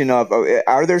combination of.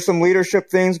 Are there some leadership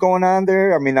things going on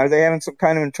there? I mean, are they having some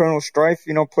kind of internal strife?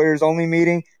 Players only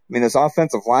meeting. I mean, this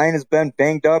offensive line has been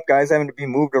banged up. Guys having to be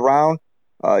moved around.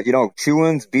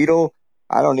 Chewins, Beetle.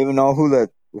 I don't even know who the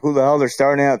hell they're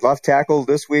starting at left tackle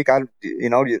this week. I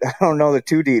don't know the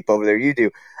too deep over there. You do.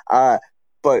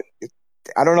 But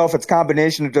I don't know if it's a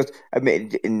combination of just,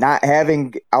 not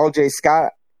having LJ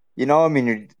Scott.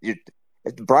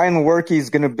 Brian Lewerke is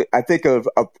going to be, I think, a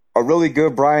really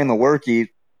good Brian Lewerke.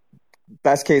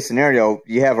 Best case scenario,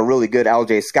 you have a really good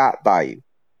LJ Scott by you,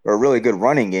 or a really good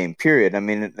running game. Period. I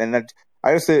mean, and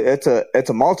I just say it's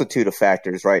a multitude of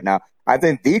factors right now. I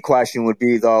think the question would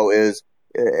be though is,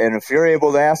 and if you're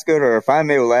able to ask it, or if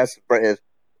I'm able to ask it,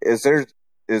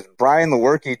 is Brian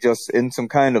Lewerke just in some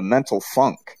kind of mental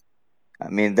funk? I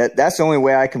mean, that's the only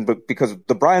way I can, because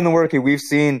the Brian Lewerke we've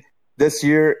seen this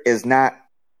year is not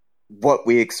what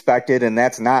we expected, and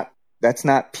that's not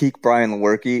peak Brian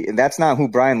Lewerke, and that's not who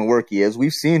Brian Lewerke is.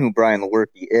 We've seen who Brian Lewerke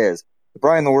is. The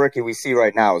Brian Lewerke we see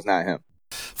right now is not him.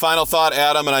 Final thought,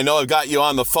 Adam, and I know I've got you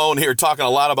on the phone here talking a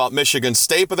lot about Michigan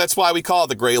State, but that's why we call it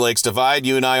the Great Lakes Divide.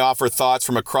 You and I offer thoughts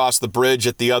from across the bridge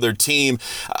at the other team.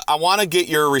 I want to get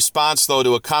your response, though,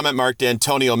 to a comment Mark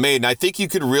D'Antonio made, and I think you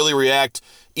could really react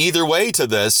either way to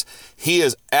this. He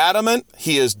is adamant,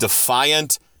 he is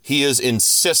defiant, he is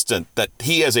insistent that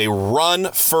he is a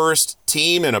run-first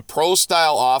team in a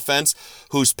pro-style offense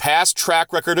whose past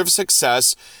track record of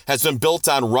success has been built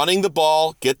on running the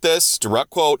ball, get this,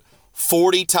 direct quote,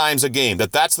 40 times a game.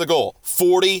 That's the goal.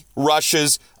 40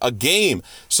 rushes a game.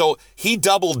 So he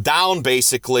doubled down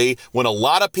basically when a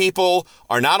lot of people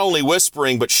are not only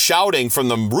whispering but shouting from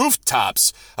the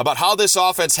rooftops about how this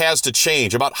offense has to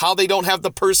change, about how they don't have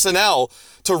the personnel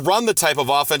to run the type of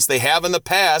offense they have in the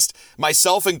past,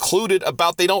 myself included,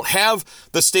 about they don't have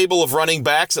the stable of running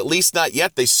backs, at least not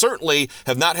yet. They certainly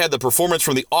have not had the performance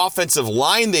from the offensive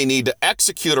line they need to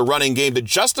execute a running game to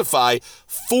justify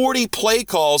 40 play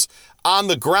calls on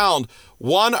the ground.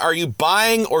 One, are you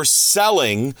buying or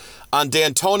selling on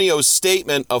D'Antonio's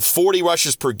statement of 40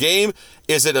 rushes per game?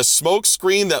 Is it a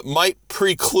smokescreen that might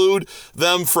preclude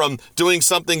them from doing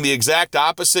something the exact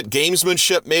opposite,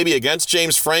 gamesmanship maybe against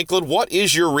James Franklin? What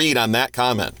is your read on that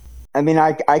comment? I mean,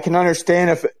 I can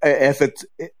understand if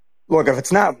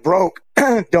it's not broke,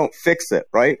 don't fix it,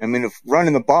 right? I mean, if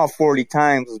running the ball 40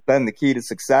 times has been the key to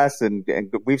success, and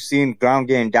we've seen ground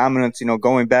game dominance,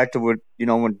 going back to what,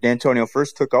 when D'Antonio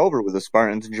first took over with the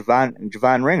Spartans and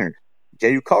Javon Ringer,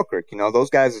 J.U. Kulkrick,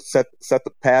 those guys have set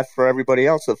the path for everybody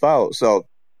else to follow. So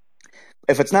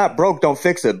if it's not broke, don't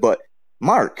fix it. But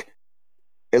Mark,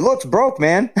 it looks broke,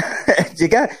 man. you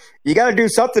got to do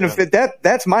something. Yeah.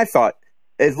 That's my thought.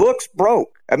 It looks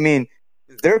broke. I mean,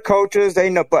 their coaches, they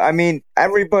know, but I mean,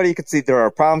 everybody could see there are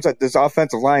problems that this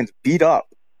offensive line's beat up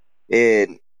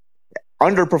and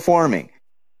underperforming.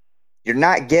 You're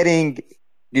not getting,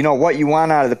 what you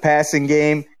want out of the passing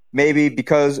game, maybe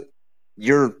because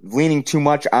you're leaning too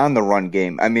much on the run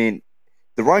game. I mean,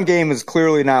 the run game is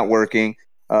clearly not working.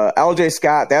 LJ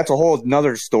Scott, that's a whole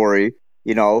another story.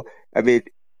 I mean,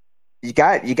 you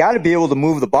got to be able to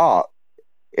move the ball.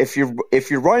 If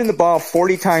you're running the ball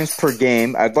 40 times per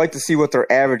game, I'd like to see what their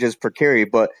average is per carry.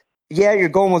 But yeah, you're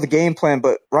going with a game plan.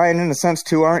 But Ryan, in a sense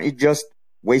too, aren't you just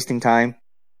wasting time?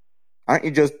 Aren't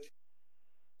you just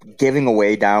giving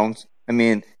away downs? I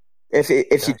mean, if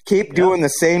you keep doing the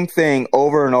same thing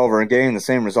over and over and getting the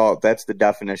same result, that's the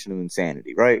definition of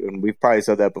insanity, right? And we've probably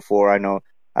said that before. I know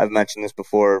I've mentioned this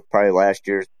before, probably last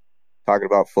year, talking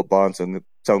about football in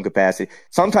some capacity.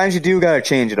 Sometimes you do got to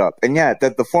change it up. And yeah,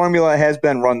 the formula has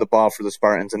been run the ball for the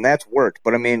Spartans, and that's worked.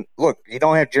 But I mean, look, you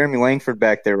don't have Jeremy Langford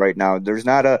back there right now. There's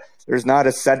not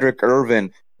a Cedric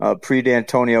Irvin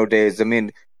pre-D'Antonio days. I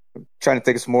mean, I'm trying to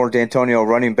think of some more D'Antonio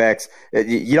running backs.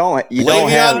 You don't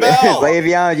have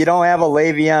Le'Veon. You don't have a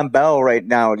Le'Veon Bell right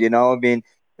now. I mean,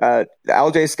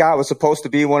 LJ Scott was supposed to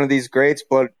be one of these greats,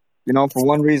 but for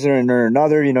one reason or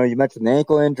another, you mentioned the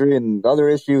ankle injury and other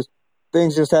issues.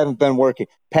 Things just haven't been working.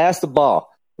 Pass the ball.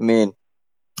 I mean,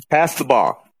 pass the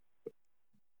ball.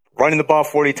 Running the ball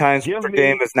 40 times per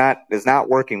game is not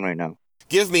working right now.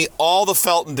 Give me all the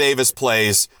Felton Davis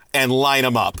plays and line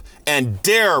them up and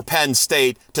dare Penn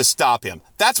State to stop him.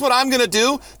 That's what I'm going to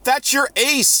do. That's your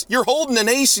ace. You're holding an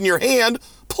ace in your hand.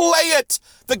 Play it.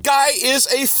 The guy is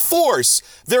a force.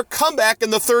 Their comeback in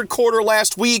the third quarter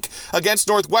last week against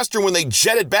Northwestern when they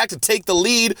jetted back to take the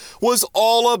lead was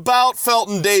all about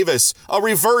Felton Davis. A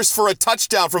reverse for a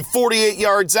touchdown from 48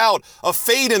 yards out, a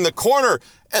fade in the corner.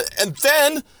 And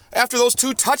then, after those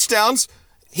 2 touchdowns,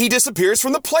 he disappears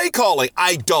from the play calling.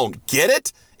 I don't get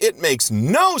it. It makes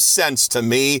no sense to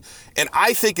me, and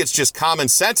I think it's just common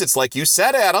sense. It's like you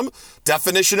said, Adam,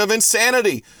 definition of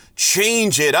insanity.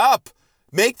 Change it up.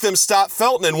 Make them stop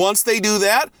Felton, and once they do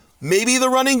that, maybe the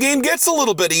running game gets a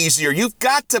little bit easier. You've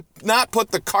got to not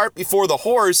put the cart before the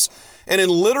horse, and in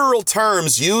literal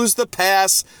terms, use the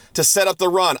pass to set up the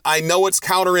run. I know it's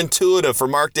counterintuitive for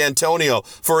Mark D'Antonio,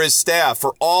 for his staff,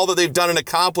 for all that they've done and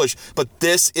accomplished, but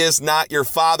this is not your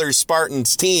father's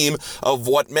Spartans team of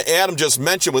what Adam just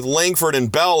mentioned with Langford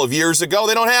and Bell of years ago.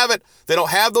 They don't have it. They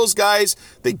don't have those guys.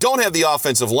 They don't have the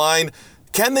offensive line.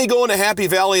 Can they go into Happy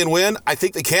Valley and win? I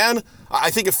think they can. I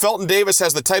think if Felton Davis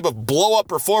has the type of blow-up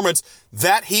performance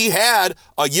that he had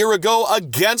a year ago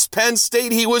against Penn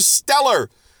State, he was stellar.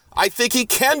 I think he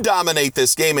can dominate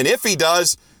this game, and if he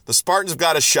does, the Spartans have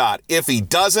got a shot. If he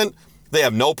doesn't, they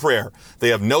have no prayer. They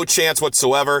have no chance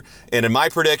whatsoever. And in my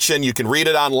prediction, you can read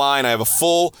it online. I have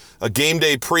a game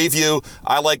day preview.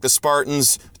 I like the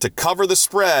Spartans to cover the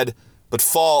spread, but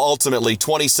fall ultimately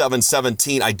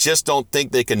 27-17. I just don't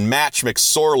think they can match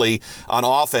McSorley on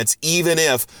offense, even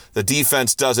if the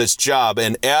defense does its job.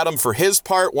 And Adam, for his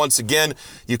part, once again,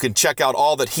 you can check out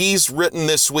all that he's written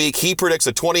this week. He predicts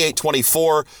a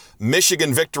 28-24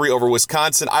 Michigan victory over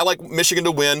Wisconsin. I like Michigan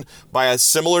to win by a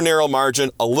similar narrow margin,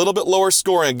 a little bit lower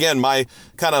scoring. Again, my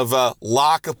kind of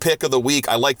lock pick of the week,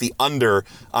 I like the under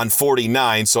on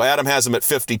 49. So Adam has him at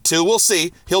 52. We'll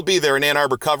see. He'll be there in Ann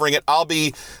Arbor covering it. I'll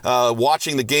be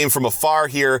watching the game from afar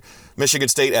here. Michigan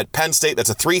State at Penn State. That's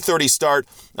a 3:30 start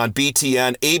on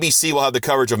BTN. ABC will have the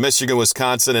coverage of Michigan,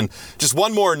 Wisconsin. And just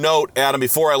one more note, Adam,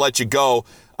 before I let you go,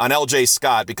 on LJ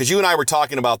Scott, because you and I were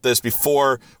talking about this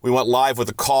before we went live with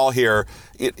the call here.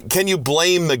 Can you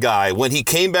blame the guy when he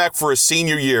came back for a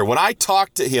senior year? When I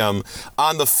talked to him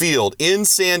on the field in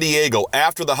San Diego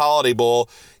after the Holiday Bowl,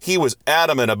 he was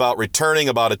adamant about returning,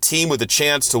 about a team with a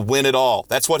chance to win it all.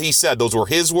 That's what he said. Those were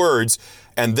his words.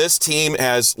 And this team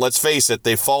has, let's face it,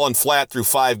 they've fallen flat through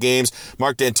 5 games.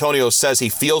 Mark D'Antonio says he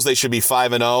feels they should be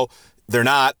 5-0. They're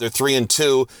not. They're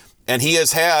 3-2. And he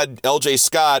has had, LJ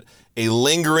Scott, a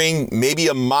lingering, maybe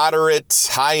a moderate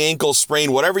high ankle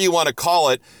sprain, whatever you want to call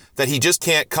it, that he just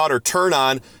can't cut or turn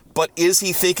on. But is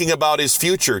he thinking about his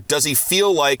future? Does he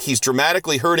feel like he's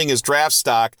dramatically hurting his draft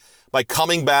stock by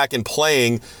coming back and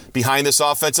playing behind this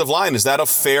offensive line? Is that a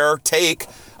fair take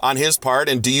on his part,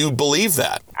 and do you believe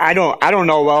that? I don't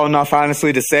know well enough,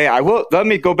 honestly, to say. I will. Let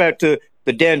me go back to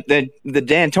the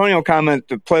D'Antonio comment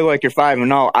to play like you're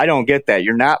 5-0. I don't get that.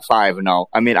 You're not 5-0.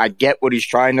 I mean, I get what he's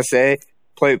trying to say.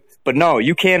 But no,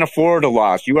 you can't afford a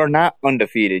loss. You are not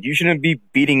undefeated. You shouldn't be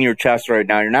beating your chest right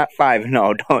now. You're not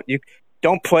 5-0.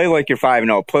 Don't play like you're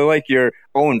 5-0. Play like you're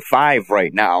 0-5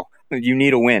 right now. You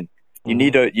need a win. You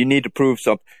need to prove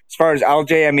something. As far as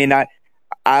LJ, I mean,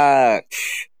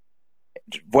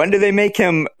 when do they make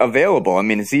him available? I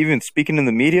mean, is he even speaking in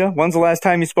the media? When's the last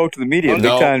time he spoke to the media?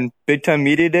 No. Big Ten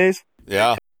media days?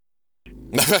 Yeah.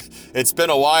 It's been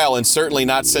a while, and certainly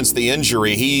not since the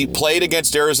injury. He played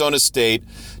against Arizona State,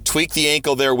 tweaked the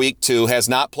ankle there week 2, has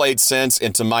not played since,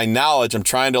 and to my knowledge, I'm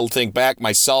trying to think back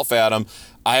myself, Adam,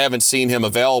 I haven't seen him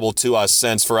available to us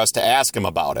since for us to ask him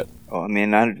about it. Oh, I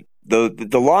mean,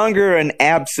 the longer an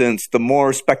absence, the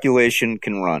more speculation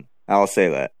can run. I'll say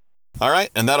that. All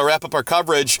right, and that'll wrap up our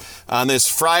coverage on this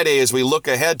Friday as we look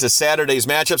ahead to Saturday's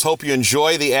matchups. Hope you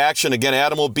enjoy the action. Again,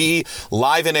 Adam will be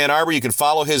live in Ann Arbor. You can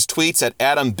follow his tweets at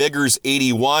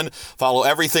AdamBiggers81. Follow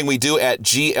everything we do at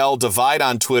GL Divide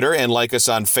on Twitter and like us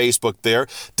on Facebook there.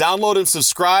 Download and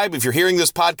subscribe. If you're hearing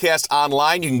this podcast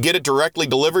online, you can get it directly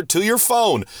delivered to your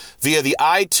phone via the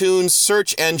iTunes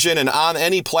search engine and on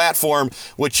any platform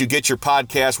which you get your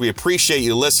podcast. We appreciate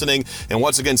you listening, and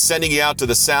once again, sending you out to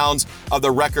the sounds of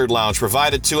the Record Lounge,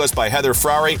 provided to us by Heather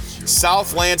Frary,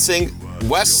 South Lansing,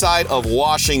 west side of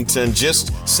Washington,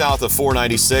 just south of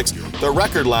 496, the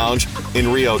Record Lounge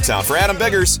in Rio Town. For Adam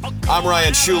Biggers, I'm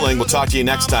Ryan Schuling. We'll talk to you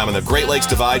next time on the Great Lakes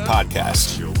Divide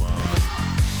podcast.